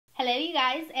Hello you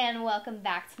guys, and welcome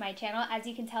back to my channel. As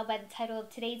you can tell by the title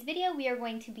of today's video, we are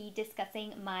going to be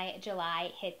discussing my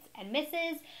July hits and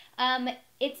misses.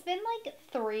 It's been like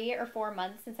 3 or 4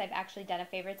 months since I've actually done a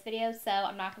favorites video, so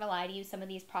I'm not going to lie to you, some of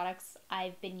these products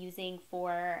I've been using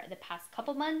for the past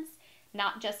couple months,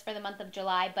 not just for the month of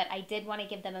July, but I did want to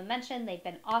give them a mention. They've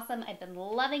been awesome. I've been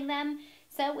loving them.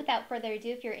 So without further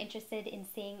ado, if you're interested in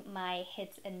seeing my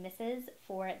hits and misses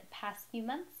for the past few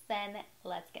months, then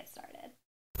let's get started.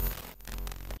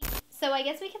 So I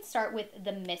guess we can start with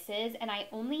the misses, and I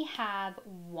only have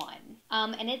one.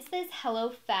 And it's this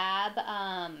Hello Fab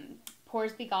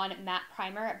Pores Be Gone Matte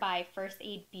Primer by First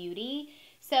Aid Beauty.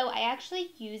 So I actually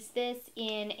used this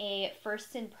in a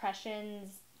First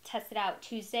Impressions Test It Out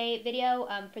Tuesday video.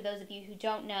 For those of you who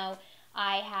don't know,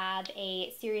 I have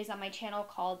a series on my channel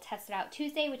called Test It Out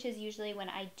Tuesday, which is usually when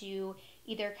I do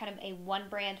either kind of a one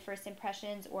brand first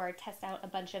impressions or test out a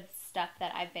bunch of stuff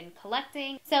that I've been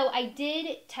collecting. So I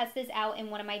did test this out in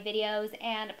one of my videos,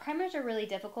 and primers are really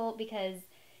difficult because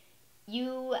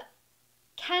you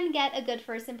can get a good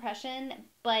first impression,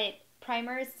 but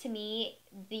primers, to me,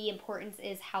 the importance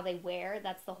is how they wear.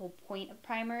 That's the whole point of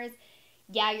primers.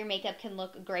 Yeah, your makeup can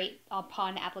look great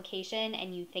upon application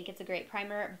and you think it's a great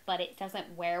primer, but it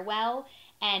doesn't wear well,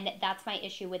 and that's my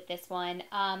issue with this one.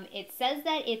 It says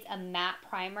that it's a matte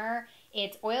primer.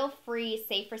 It's oil-free,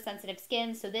 safe for sensitive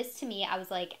skin, so this to me, I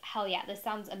was like, hell yeah, this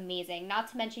sounds amazing.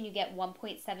 Not to mention you get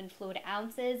 1.7 fluid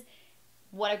ounces.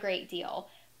 What a great deal.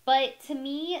 But to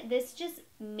me, this just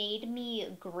made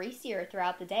me greasier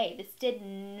throughout the day. This did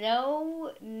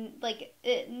no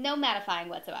mattifying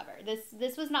whatsoever.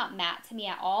 This was not matte to me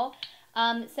at all.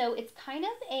 So it's kind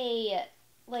of a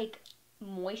like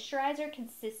moisturizer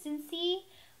consistency.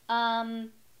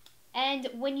 And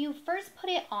when you first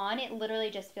put it on, it literally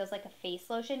just feels like a face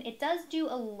lotion. It does do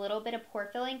a little bit of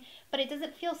pore filling, but it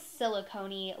doesn't feel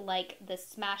silicone-y like the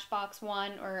Smashbox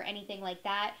one or anything like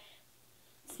that.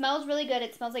 It smells really good.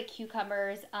 It smells like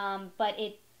cucumbers, but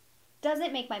it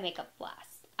doesn't make my makeup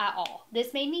last at all.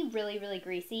 This made me really, really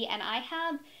greasy, and I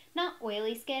have not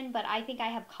oily skin, but I think I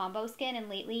have combo skin, and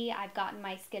lately I've gotten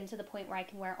my skin to the point where I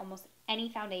can wear almost any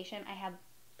foundation. I have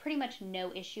pretty much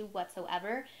no issue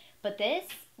whatsoever. But this,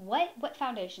 what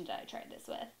foundation did I try this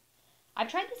with? I've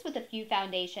tried this with a few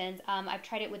foundations. I've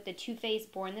tried it with the Too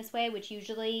Faced Born This Way, which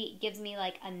usually gives me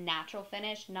like a natural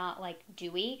finish, not like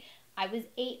dewy. I was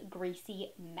a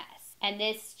greasy mess. And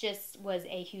this just was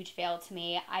a huge fail to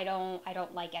me. I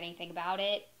don't like anything about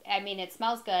it. I mean, it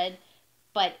smells good,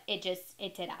 but it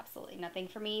did absolutely nothing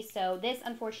for me. So this,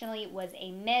 unfortunately, was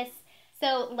a miss.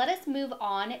 So let us move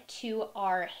on to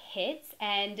our hits,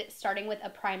 and starting with a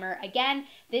primer. Again,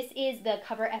 this is the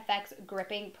Cover FX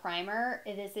Gripping Primer.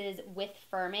 This is with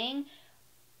firming.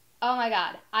 Oh my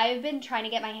god, I've been trying to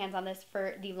get my hands on this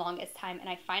for the longest time, and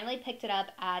I finally picked it up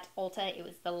at Ulta. It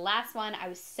was the last one. I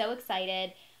was so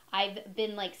excited. I've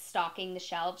been like stalking the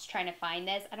shelves trying to find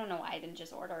this. I don't know why I didn't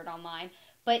just order it online,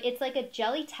 but it's like a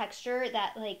jelly texture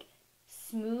that like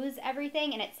smooths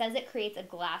everything, and it says it creates a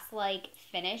glass-like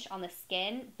finish on the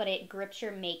skin, but it grips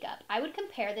your makeup. I would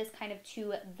compare this kind of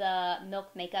to the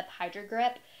Milk Makeup Hydro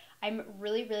Grip. I'm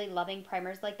really, really loving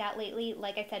primers like that lately.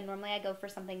 Like I said, normally I go for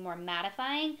something more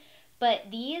mattifying, but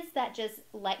these that just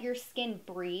let your skin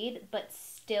breathe, but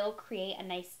still create a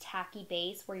nice tacky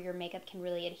base where your makeup can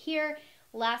really adhere,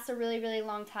 lasts a really, really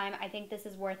long time. I think this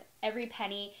is worth every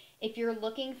penny. If you're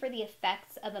looking for the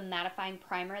effects of a mattifying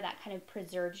primer that kind of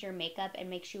preserves your makeup and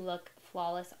makes you look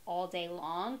flawless all day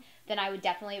long, then I would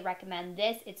definitely recommend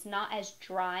this. It's not as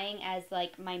drying as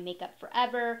like my Makeup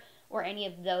Forever or any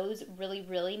of those really,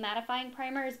 really mattifying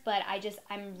primers, but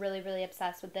I'm really, really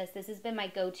obsessed with this. This has been my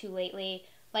go-to lately.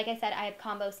 Like I said, I have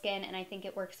combo skin, and I think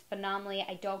it works phenomenally.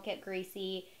 I don't get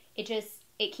greasy. It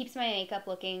keeps my makeup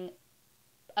looking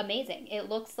amazing. It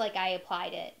looks like I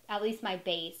applied it, at least my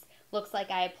base looks like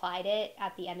I applied it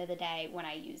at the end of the day when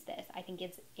I use this. I think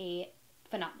it's a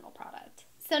phenomenal product.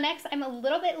 So next, I'm a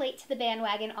little bit late to the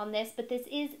bandwagon on this, but this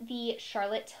is the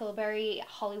Charlotte Tilbury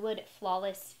Hollywood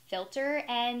Flawless Filter,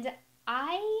 and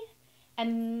I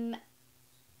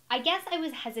guess I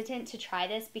was hesitant to try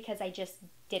this because I just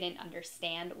didn't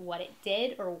understand what it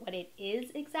did or what it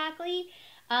is exactly.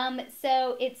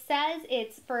 So it says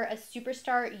it's for a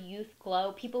superstar youth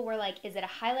glow. People were like, is it a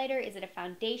highlighter? Is it a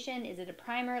foundation? Is it a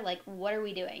primer? Like, what are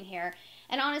we doing here?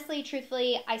 And honestly,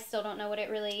 truthfully, I still don't know what it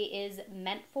really is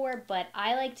meant for, but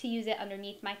I like to use it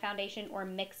underneath my foundation or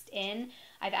mixed in.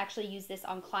 I've actually used this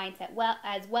on clients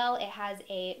as well. It has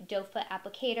a doe foot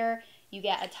applicator. You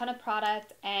get a ton of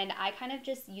product, and I kind of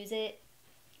just use it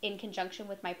in conjunction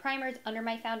with my primers under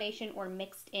my foundation or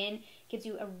mixed in. Gives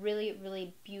you a really,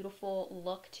 really beautiful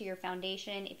look to your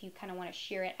foundation if you kind of want to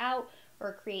sheer it out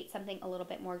or create something a little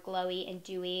bit more glowy and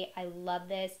dewy. I love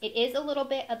this. It is a little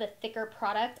bit of a thicker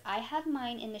product. I have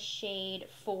mine in the shade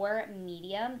 4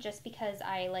 medium just because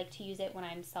I like to use it when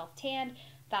I'm self-tanned.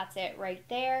 That's it right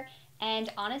there.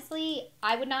 And honestly,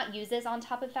 I would not use this on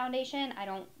top of foundation. I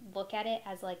don't look at it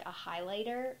as like a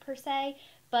highlighter per se,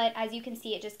 but as you can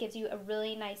see, it just gives you a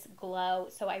really nice glow.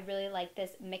 So I really like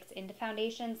this mixed into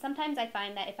foundation. Sometimes I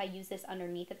find that if I use this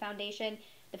underneath the foundation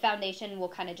will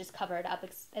kind of just cover it up,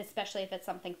 especially if it's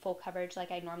something full coverage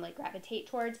like I normally gravitate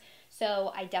towards.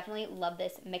 So I definitely love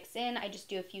this mix in. I just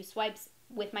do a few swipes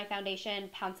with my foundation,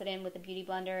 pounce it in with a beauty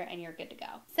blender, and you're good to go.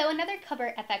 So another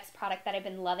Cover FX product that I've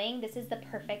been loving, this is the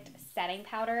Perfect Setting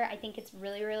Powder. I think it's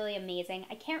really, really amazing.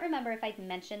 I can't remember if I've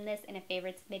mentioned this in a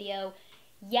favorites video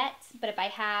yet, but if I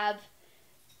have,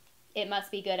 it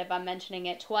must be good if I'm mentioning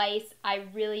it twice. I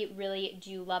really, really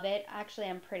do love it. Actually,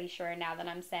 I'm pretty sure now that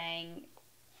I'm saying,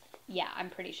 yeah, I'm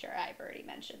pretty sure I've already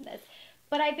mentioned this.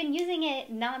 But I've been using it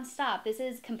nonstop. This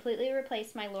has completely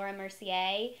replaced my Laura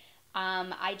Mercier.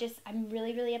 I'm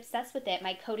really, really obsessed with it.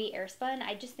 My Coty Airspun,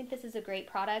 I just think this is a great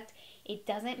product. It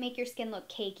doesn't make your skin look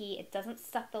cakey. It doesn't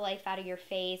suck the life out of your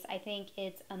face. I think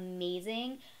it's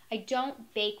amazing. I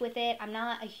don't bake with it. I'm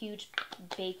not a huge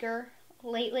baker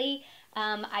lately.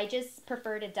 I just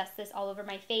prefer to dust this all over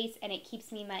my face, and it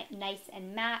keeps me nice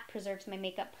and matte, preserves my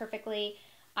makeup perfectly.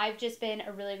 I've just been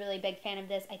a really, really big fan of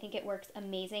this. I think it works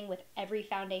amazing with every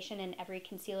foundation and every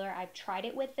concealer I've tried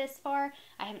it with this far.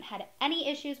 I haven't had any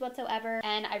issues whatsoever,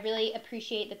 and I really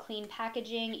appreciate the clean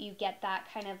packaging. You get that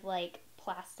kind of like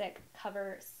plastic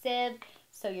cover sieve,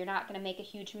 so you're not going to make a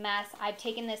huge mess. I've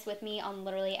taken this with me on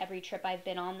literally every trip I've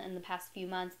been on in the past few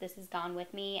months. This has gone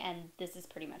with me, and this is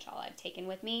pretty much all I've taken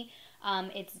with me.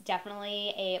 It's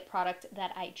definitely a product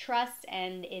that I trust,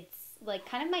 and it's like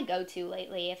kind of my go-to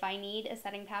lately. If I need a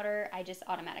setting powder, I just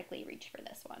automatically reach for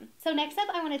this one. So next up,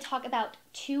 I want to talk about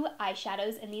 2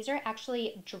 eyeshadows, and these are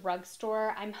actually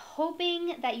drugstore. I'm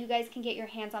hoping that you guys can get your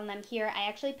hands on them here. I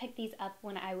actually picked these up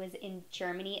when I was in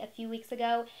Germany a few weeks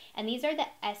ago, and these are the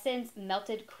Essence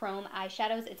Melted Chrome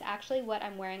eyeshadows. It's actually what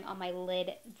I'm wearing on my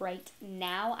lid right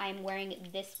now. I'm wearing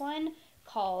this one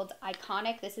called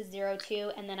Iconic. This is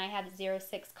 02, and then I have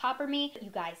 06 Copper Me. You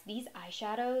guys, these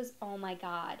eyeshadows, oh my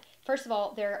god. First of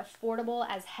all, they're affordable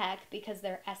as heck because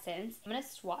they're Essence. I'm going to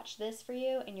swatch this for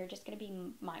you, and you're just going to be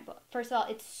mind-blown. First of all,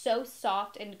 it's so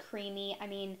soft and creamy. I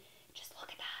mean, just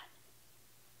look at that.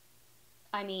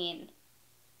 I mean,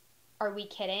 are we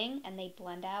kidding? And they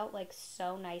blend out like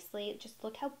so nicely. Just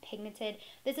look how pigmented.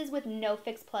 This is with no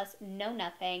Fix Plus, no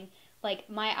nothing. Like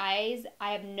my eyes,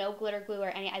 I have no glitter glue or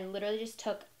any. I literally just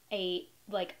took a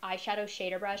like eyeshadow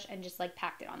shader brush and just like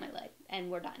packed it on my lid, and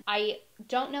we're done. I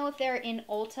don't know if they're in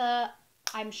Ulta.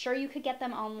 I'm sure you could get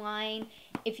them online.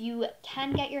 If you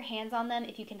can get your hands on them,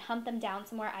 if you can hunt them down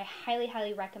somewhere, I highly,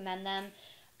 highly recommend them.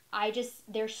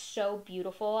 They're so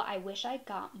beautiful. I wish I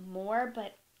got more,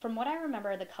 but from what I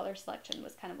remember, the color selection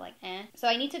was kind of like eh. So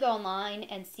I need to go online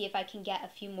and see if I can get a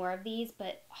few more of these,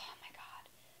 but oh my god,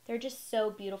 they're just so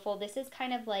beautiful. This is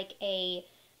kind of like a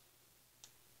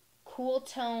cool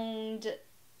toned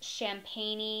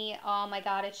champagne-y. Oh my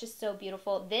god, it's just so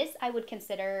beautiful. This I would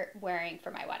consider wearing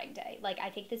for my wedding day. Like, I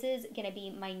think this is gonna be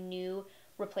my new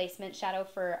replacement shadow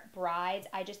for brides.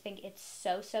 I just think it's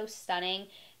so, so stunning.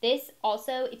 This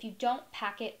also, if you don't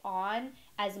pack it on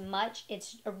as much,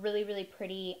 it's a really, really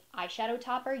pretty eyeshadow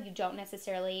topper. You don't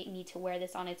necessarily need to wear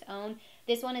this on its own.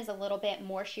 This one is a little bit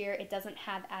more sheer. It doesn't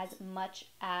have as much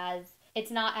as,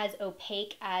 it's not as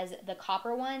opaque as the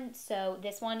copper one. So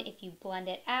this one, if you blend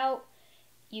it out,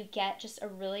 you get just a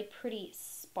really pretty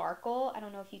sparkle. I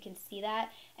don't know if you can see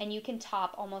that. And you can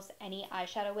top almost any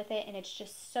eyeshadow with it, and it's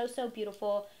just so, so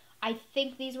beautiful. I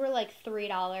think these were like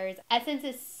 $3. Essence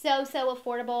is so, so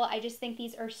affordable. I just think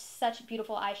these are such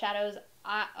beautiful eyeshadows.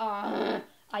 I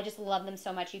just love them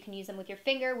so much. You can use them with your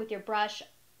finger, with your brush.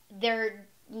 They're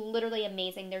literally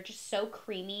amazing. They're just so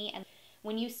creamy, and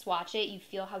when you swatch it, you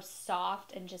feel how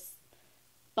soft and just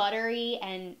buttery,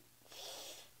 and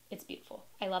it's beautiful.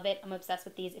 I love it. I'm obsessed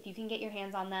with these. If you can get your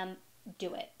hands on them,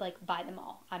 do it. Like, buy them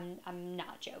all. I'm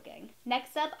not joking.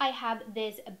 Next up, I have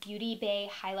this Beauty Bay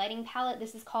highlighting palette.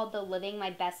 This is called the Living My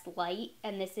Best Light,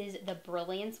 and this is the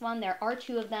Brilliance one. There are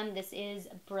 2 of them. This is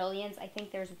Brilliance. I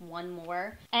think there's one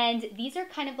more. And these are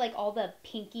kind of like all the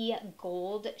pinky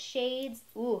gold shades.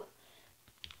 Ooh.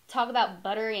 Talk about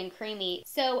buttery and creamy.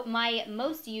 So my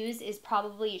most used is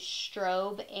probably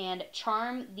Strobe and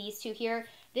Charm, these 2 here.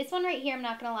 This one right here, I'm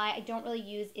not gonna lie, I don't really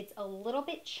use. It's a little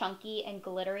bit chunky and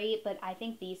glittery, but I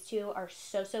think these 2 are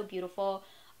so, so beautiful.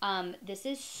 This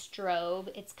is Strobe.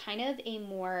 It's kind of a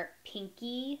more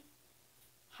pinky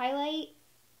highlight.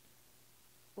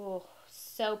 Oh,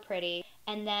 so pretty.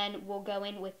 And then we'll go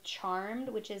in with Charmed,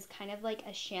 which is kind of like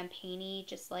a champagne-y,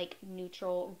 just like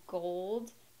neutral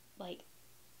gold. Like,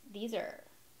 these are...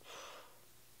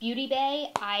 Beauty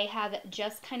Bay, I have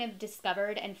just kind of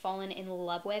discovered and fallen in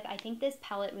love with. I think this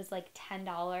palette was like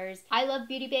 $10. I love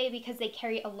Beauty Bay because they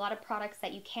carry a lot of products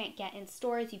that you can't get in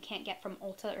stores, you can't get from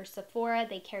Ulta or Sephora.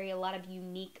 They carry a lot of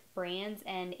unique brands,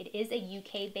 and it is a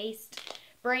UK-based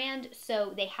brand,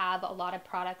 so they have a lot of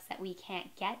products that we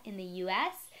can't get in the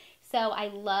US. So I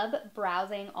love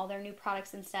browsing all their new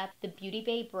products and stuff. The Beauty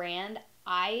Bay brand,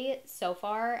 I so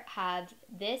far have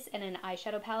this and an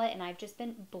eyeshadow palette, and I've just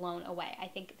been blown away. I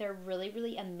think they're really,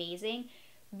 really amazing.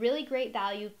 Really great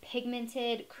value,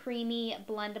 pigmented, creamy,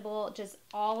 blendable, just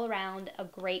all around a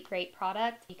great, great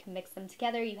product. You can mix them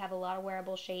together. You have a lot of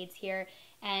wearable shades here,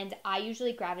 and I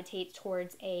usually gravitate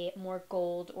towards a more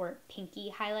gold or pinky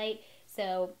highlight,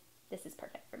 so this is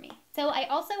perfect for me. So I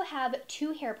also have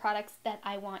 2 hair products that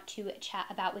I want to chat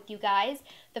about with you guys.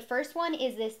 The first one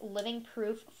is this Living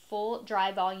Proof Full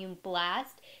Dry Volume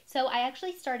Blast. So I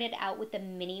actually started out with the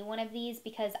mini one of these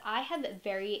because I have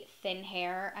very thin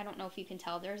hair. I don't know if you can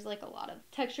tell, there's like a lot of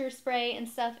texture spray and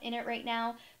stuff in it right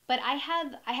now. But I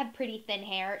have pretty thin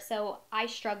hair, so I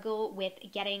struggle with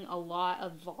getting a lot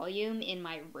of volume in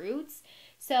my roots.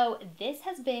 So this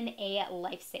has been a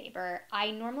lifesaver. I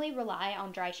normally rely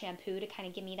on dry shampoo to kind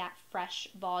of give me that fresh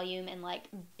volume and like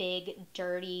big,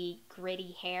 dirty,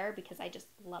 gritty hair because I just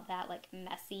love that like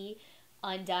messy,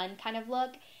 undone kind of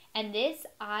look. And this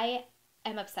I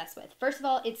am obsessed with. First of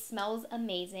all, it smells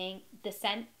amazing. The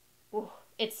scent, ooh,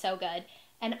 it's so good.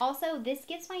 And also this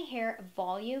gives my hair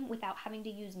volume without having to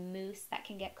use mousse that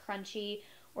can get crunchy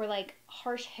or like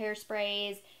harsh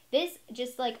hairsprays. This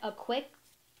just like a quick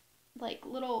like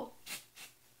little,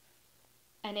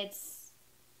 and it's,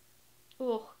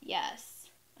 oh yes,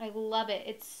 I love it.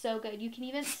 It's so good. You can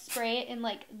even spray it in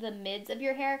like the mids of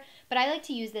your hair, but I like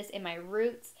to use this in my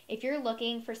roots. If you're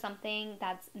looking for something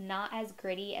that's not as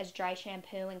gritty as dry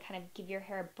shampoo and kind of give your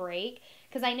hair a break,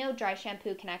 because I know dry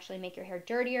shampoo can actually make your hair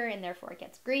dirtier and therefore it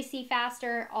gets greasy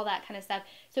faster, all that kind of stuff.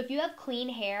 So if you have clean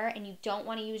hair and you don't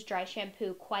want to use dry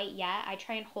shampoo quite yet, I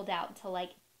try and hold out until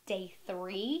like day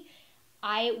 3.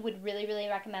 I would really, really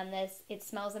recommend this. It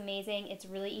smells amazing. It's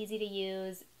really easy to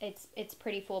use. It's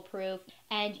pretty foolproof.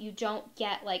 And you don't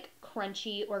get like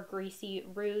crunchy or greasy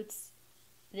roots.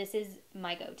 This is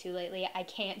my go-to lately. I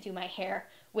can't do my hair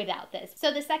without this.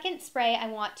 So the second spray I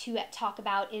want to talk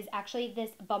about is actually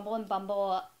this Bumble and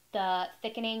Bumble, the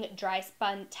thickening dry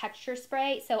spun texture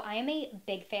spray. So I am a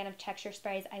big fan of texture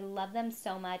sprays. I love them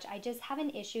so much. I just have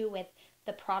an issue with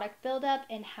the product buildup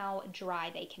and how dry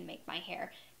they can make my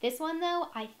hair. This one though,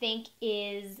 I think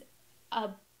is a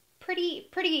pretty,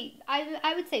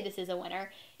 I would say this is a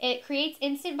winner. It creates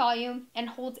instant volume and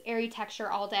holds airy texture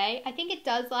all day. I think it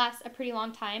does last a pretty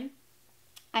long time.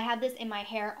 I have this in my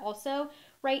hair also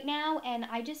right now, and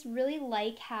I just really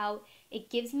like how it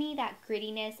gives me that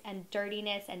grittiness and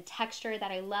dirtiness and texture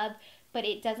that I love, but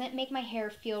it doesn't make my hair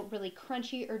feel really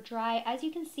crunchy or dry. As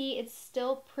you can see, it's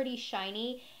still pretty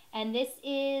shiny, and this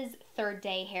is 3rd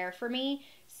day hair for me.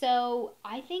 So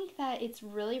I think that it's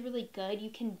really, really good.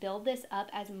 You can build this up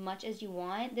as much as you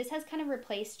want. This has kind of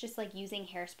replaced just like using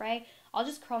hairspray. I'll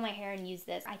just curl my hair and use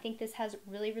this. I think this has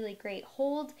really, really great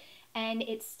hold, and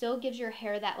it still gives your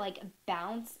hair that like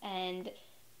bounce, and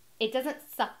it doesn't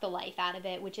suck the life out of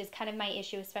it, which is kind of my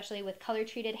issue, especially with color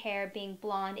treated hair. Being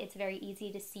blonde, it's very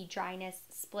easy to see dryness,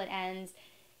 split ends.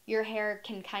 Your hair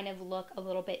can kind of look a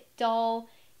little bit dull,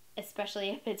 especially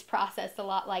if it's processed a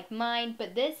lot like mine,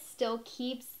 but this still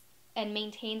keeps and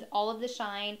maintains all of the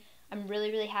shine. I'm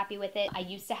really, really happy with it. I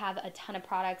used to have a ton of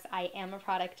products. I am a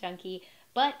product junkie,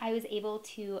 but I was able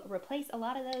to replace a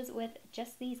lot of those with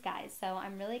just these guys. So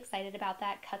I'm really excited about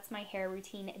that. Cuts my hair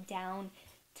routine down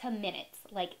to minutes,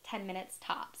 like 10 minutes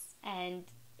tops. And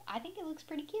I think it looks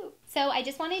pretty cute. So I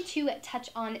just wanted to touch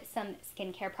on some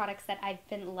skincare products that I've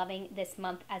been loving this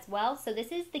month as well. So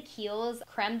this is the Kiehl's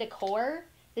Creme de Corps.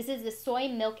 This is the soy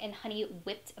milk and honey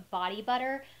whipped body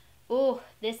butter. Ooh,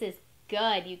 this is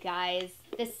good, you guys.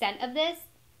 The scent of this,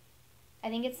 I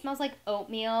think it smells like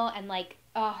oatmeal and like,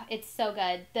 oh, it's so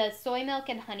good. The soy milk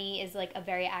and honey is like a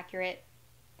very accurate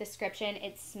description.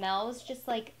 It smells just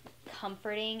like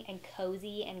comforting and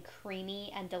cozy and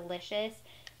creamy and delicious.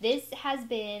 This has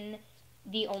been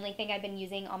the only thing I've been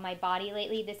using on my body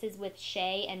lately. This is with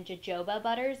shea and jojoba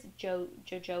butters.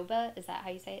 Jojoba, is that how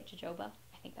you say it? Jojoba?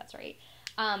 I think that's right.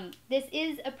 This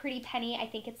is a pretty penny. I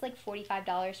think it's like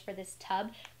 $45 for this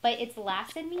tub, but it's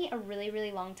lasted me a really,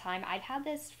 really long time. I've had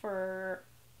this for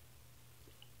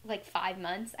like 5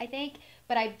 months, I think,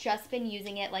 but I've just been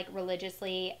using it like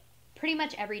religiously pretty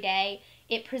much every day.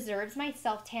 It preserves my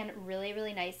self-tan really,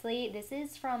 really nicely. This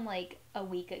is from like a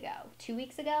week ago, 2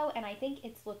 weeks ago, and I think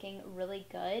it's looking really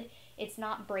good. It's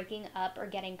not breaking up or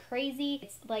getting crazy.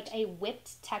 It's like a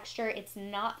whipped texture. It's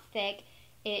not thick.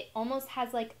 It almost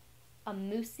has like a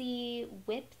moussey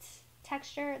whipped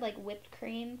texture, like whipped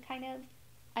cream kind of.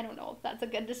 I don't know if that's a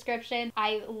good description.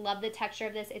 I love the texture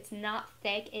of this. It's not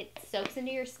thick. It soaks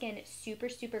into your skin super,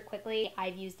 super quickly.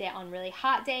 I've used it on really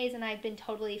hot days and I've been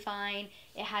totally fine.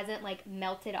 It hasn't like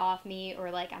melted off me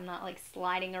or like I'm not like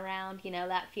sliding around, you know,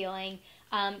 that feeling.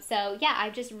 So yeah,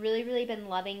 I've just really, really been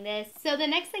loving this. So the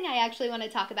next thing I actually want to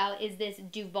talk about is this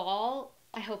Duval.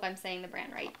 I hope I'm saying the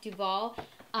brand right. Duval.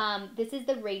 This is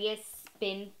the Radius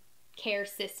Spin Care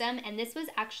System, and this was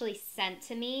actually sent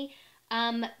to me.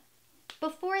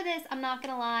 Before this, I'm not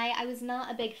gonna lie, I was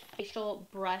not a big facial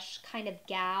brush kind of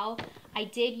gal. I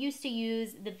did used to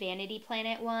use the Vanity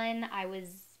Planet one. I was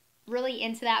really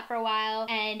into that for a while,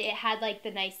 and it had like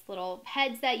the nice little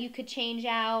heads that you could change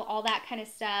out, all that kind of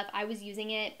stuff. I was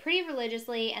using it pretty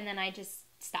religiously, and then I just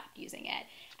stopped using it.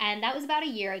 And that was about a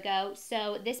year ago.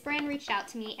 So this brand reached out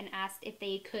to me and asked if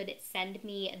they could send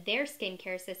me their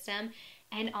skincare system.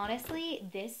 And honestly,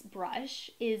 this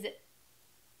brush is,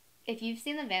 if you've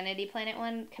seen the Vanity Planet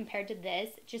one compared to this,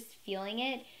 just feeling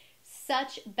it,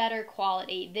 such better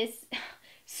quality. This,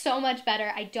 so much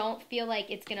better. I don't feel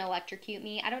like it's going to electrocute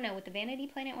me. I don't know, with the Vanity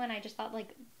Planet one, I just thought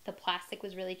like the plastic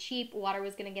was really cheap, water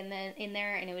was going to get in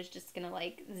there, and it was just going to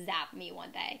like zap me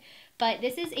one day. But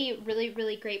this is a really,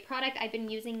 really great product. I've been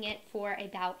using it for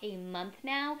about a month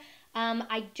now.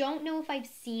 I don't know if I've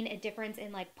seen a difference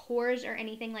in like pores or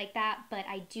anything like that, but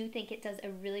I do think it does a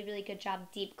really, really good job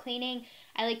deep cleaning.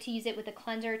 I like to use it with a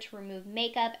cleanser to remove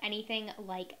makeup, anything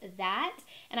like that.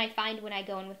 And I find when I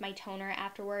go in with my toner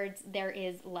afterwards, there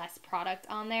is less product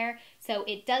on there. So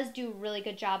it does do a really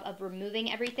good job of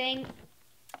removing everything.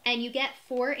 And you get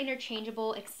 4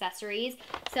 interchangeable accessories.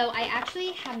 So I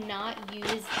actually have not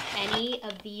used any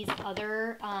of these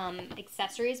other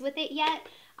accessories with it yet.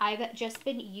 I've just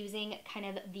been using kind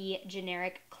of the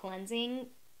generic cleansing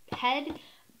head.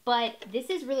 But this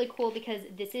is really cool because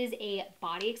this is a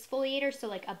body exfoliator, so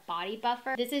like a body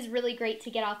buffer. This is really great to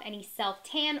get off any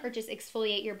self-tan or just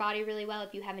exfoliate your body really well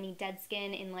if you have any dead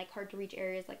skin in like hard to reach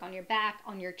areas like on your back,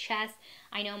 on your chest.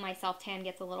 I know my self-tan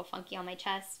gets a little funky on my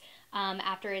chest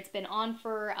after it's been on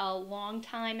for a long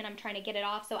time and I'm trying to get it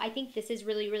off. So I think this is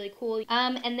really, really cool.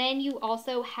 And then you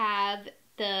also have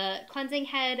the cleansing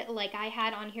head like I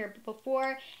had on here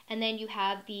before, and then you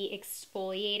have the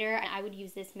exfoliator. I would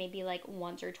use this maybe like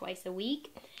once or twice a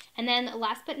week. And then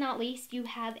last but not least, you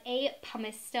have a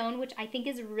pumice stone, which I think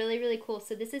is really, really cool.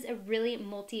 So this is a really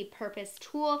multi-purpose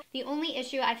tool. The only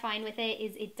issue I find with it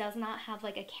is it does not have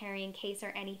like a carrying case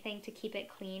or anything to keep it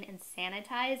clean and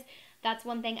sanitized. That's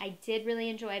one thing I did really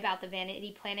enjoy about the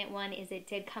Vanity Planet one, is it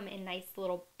did come in nice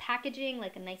little packaging,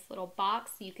 like a nice little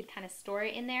box, so you could kind of store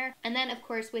it in there. And then of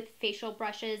course with facial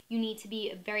brushes, you need to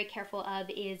be very careful of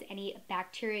is any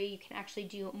bacteria. You can actually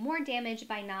do more damage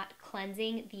by not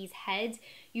cleansing these heads.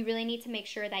 You really need to make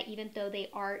sure that even though they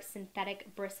are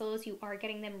synthetic bristles, you are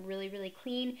getting them really, really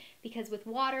clean, because with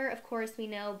water, of course, we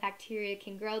know bacteria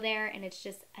can grow there and it's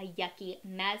just a yucky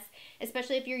mess.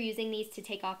 Especially if you're using these to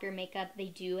take off your makeup, they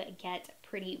do get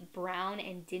pretty brown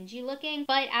and dingy looking.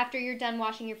 But after you're done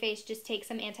washing your face, just take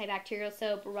some antibacterial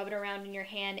soap, rub it around in your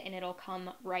hand, and it'll come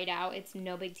right out. It's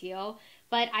no big deal.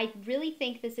 But I really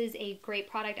think this is a great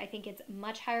product. I think it's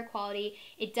much higher quality.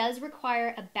 It does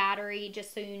require a battery,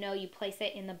 just so you know. You place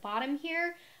it in the bottom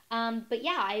here. But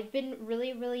yeah, I've been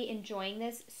really, really enjoying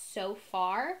this so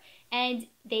far. And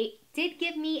they did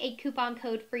give me a coupon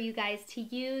code for you guys to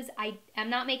use. I am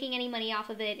not making any money off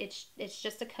of it. It's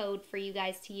just a code for you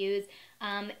guys to use.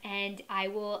 And I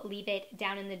will leave it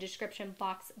down in the description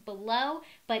box below.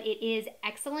 But it is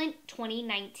Excellent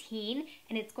 2019,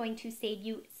 and it's going to save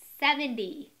you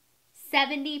 70%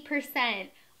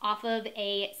 off of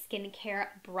a skincare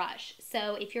brush.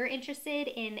 So if you're interested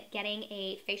in getting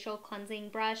a facial cleansing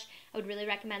brush, I would really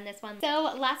recommend this one.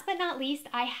 So last but not least,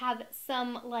 I have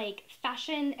some like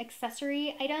fashion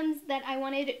accessory items that I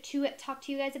wanted to talk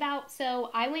to you guys about.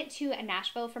 So I went to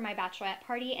Nashville for my bachelorette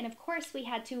party, and of course we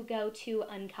had to go to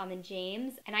Uncommon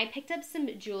James, and I picked up some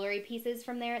jewelry pieces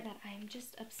from there that I'm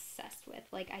just obsessed with.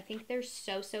 Like, I think they're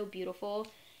so, so beautiful.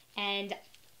 And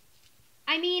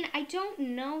I mean, I don't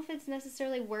know if it's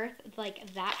necessarily worth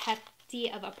like that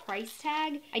hefty of a price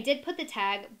tag. I did put the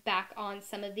tag back on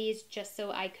some of these just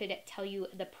so I could tell you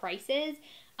the prices.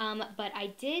 But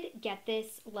I did get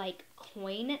this like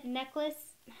coin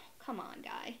necklace. Oh, come on,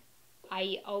 guy.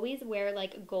 I always wear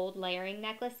like gold layering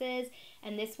necklaces,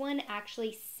 and this one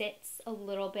actually sits a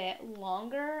little bit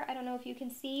longer. I don't know if you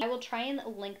can see. I will try and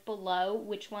link below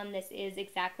which one this is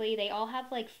exactly. They all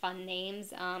have like fun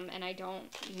names, and I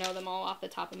don't know them all off the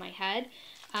top of my head.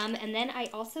 And then I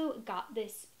also got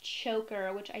this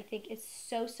choker, which I think is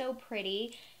so, so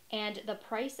pretty, and the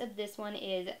price of this one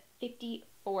is $54.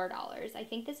 I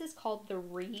think this is called the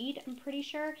Reed, I'm pretty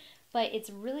sure, but it's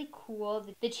really cool.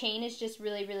 The chain is just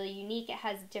really, really unique. It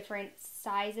has different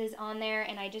sizes on there,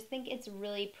 and I just think it's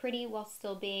really pretty while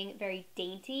still being very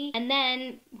dainty. And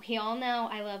then we all know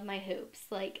I love my hoops.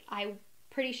 Like, I'm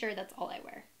pretty sure that's all I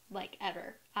wear, like,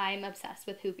 ever. I'm obsessed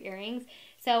with hoop earrings.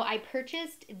 So I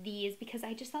purchased these because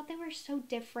I just thought they were so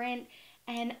different,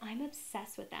 and I'm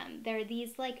obsessed with them. They're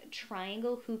these like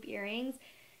triangle hoop earrings.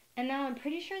 And now I'm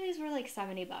pretty sure these were like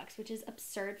 70 bucks, which is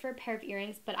absurd for a pair of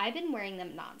earrings, but I've been wearing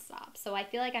them nonstop. So I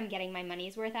feel like I'm getting my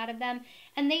money's worth out of them.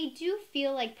 And they do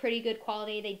feel like pretty good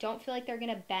quality. They don't feel like they're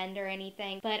going to bend or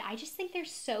anything, but I just think they're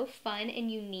so fun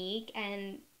and unique,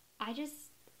 and I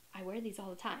wear these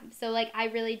all the time. So like, I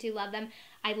really do love them.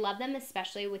 I love them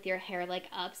especially with your hair like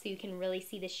up so you can really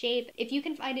see the shape. If you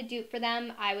can find a dupe for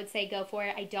them, I would say go for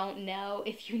it. I don't know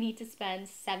if you need to spend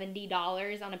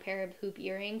 $70 on a pair of hoop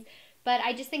earrings, but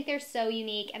I just think they're so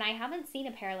unique, and I haven't seen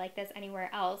a pair like this anywhere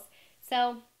else.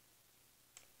 So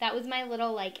that was my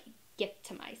little like gift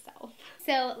to myself.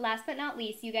 So last but not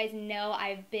least, you guys know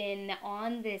I've been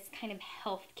on this kind of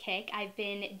health kick. I've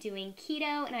been doing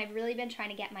keto, and I've really been trying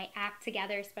to get my act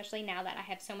together, especially now that I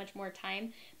have so much more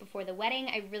time before the wedding.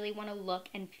 I really want to look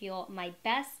and feel my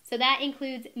best. So that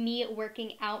includes me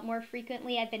working out more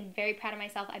frequently. I've been very proud of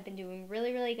myself. I've been doing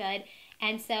really, really good.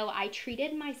 And so I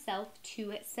treated myself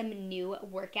to some new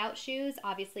workout shoes.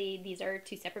 Obviously, these are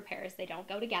two separate pairs. They don't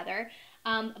go together.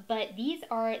 But these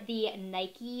are the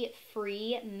Nike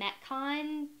Free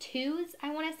Metcon 2s, I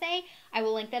want to say. I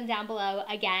will link them down below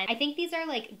again. I think these are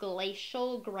like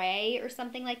glacial gray or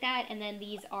something like that. And then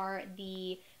these are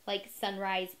the like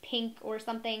sunrise pink or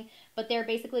something. But they're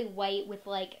basically white with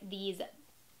like these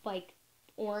like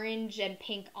orange and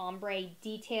pink ombre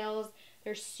details.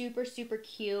 They're super, super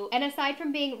cute. And aside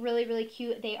from being really, really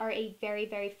cute, they are a very,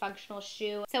 very functional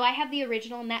shoe. So I have the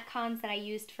original Metcons that I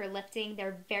used for lifting.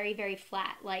 They're very, very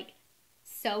flat, like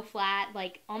so flat,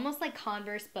 like almost like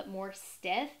Converse, but more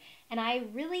stiff. And I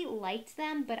really liked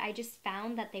them, but I just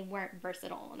found that they weren't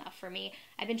versatile enough for me.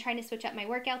 I've been trying to switch up my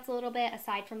workouts a little bit.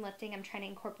 Aside from lifting, I'm trying to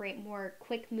incorporate more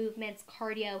quick movements,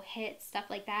 cardio, hits, stuff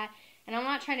like that. And I'm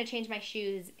not trying to change my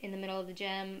shoes in the middle of the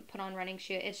gym, put on running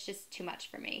shoes. It's just too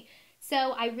much for me.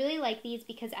 So I really like these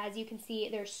because, as you can see,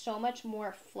 they're so much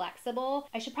more flexible.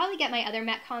 I should probably get my other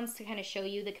Metcons to kind of show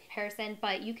you the comparison,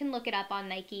 but you can look it up on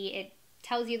Nike. It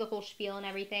tells you the whole spiel and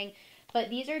everything. But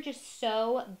these are just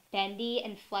so bendy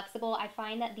and flexible. I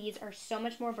find that these are so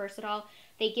much more versatile.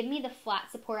 They give me the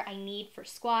flat support I need for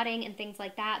squatting and things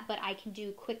like that, but I can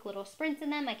do quick little sprints in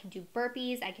them. I can do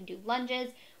burpees, I can do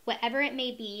lunges, whatever it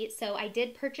may be. So I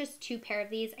did purchase 2 pair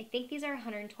of these. I think these are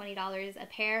 $120 a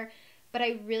pair, but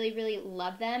I really, really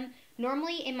love them.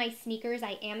 Normally in my sneakers,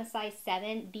 I am a size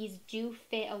 7. These do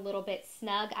fit a little bit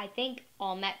snug. I think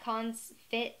all Metcons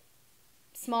fit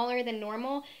smaller than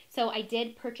normal, so I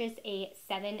did purchase a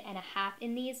 7.5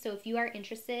 in these. So if you are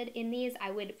interested in these,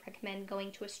 I would recommend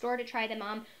going to a store to try them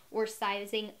on, or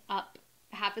sizing up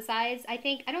half a size. I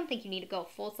don't think you need to go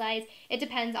full size. It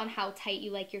depends on how tight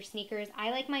you like your sneakers.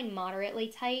 I like mine moderately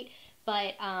tight.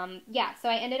 But yeah, so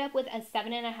I ended up with a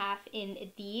 7.5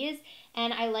 in these,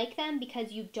 and I like them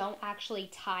because you don't actually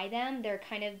tie them. They're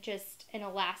kind of just an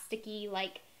elasticy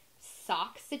like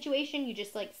sock situation. You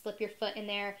just like slip your foot in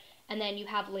there, and then you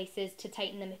have laces to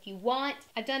tighten them if you want.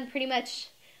 I've done pretty much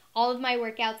all of my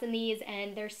workouts in these,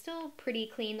 and they're still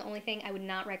pretty clean. The only thing I would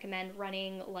not recommend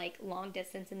running like long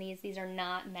distance in these. These are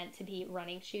not meant to be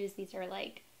running shoes. These are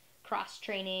like cross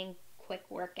training, quick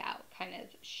workout kind of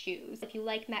shoes. If you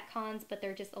like Metcons but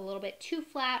they're just a little bit too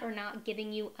flat or not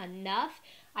giving you enough,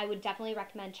 I would definitely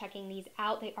recommend checking these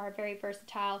out. They are very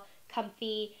versatile,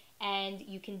 comfy, and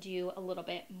you can do a little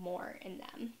bit more in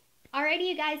them. Alrighty,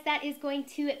 you guys, that is going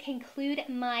to conclude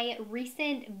my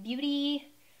recent beauty,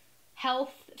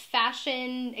 health,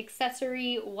 fashion,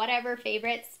 accessory, whatever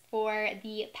favorites for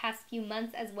the past few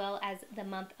months as well as the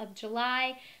month of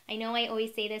July. I know I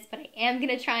always say this, but I am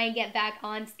going to try and get back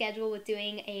on schedule with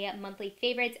doing a monthly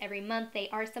favorites every month. They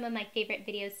are some of my favorite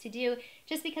videos to do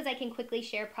just because I can quickly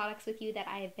share products with you that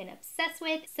I have been obsessed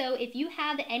with. So if you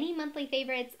have any monthly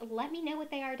favorites, let me know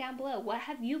what they are down below. What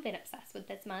have you been obsessed with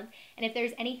this month? And if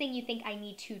there's anything you think I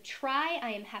need to try,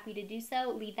 I am happy to do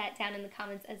so. Leave that down in the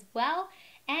comments as well.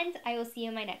 And I will see you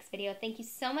in my next video. Thank you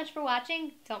so much for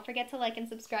watching. Don't forget to like and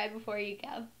subscribe before you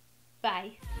go.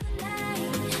 Bye.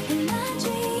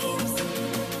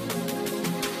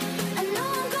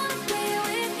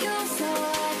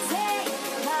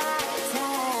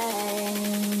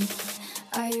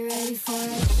 Are you ready for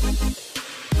it?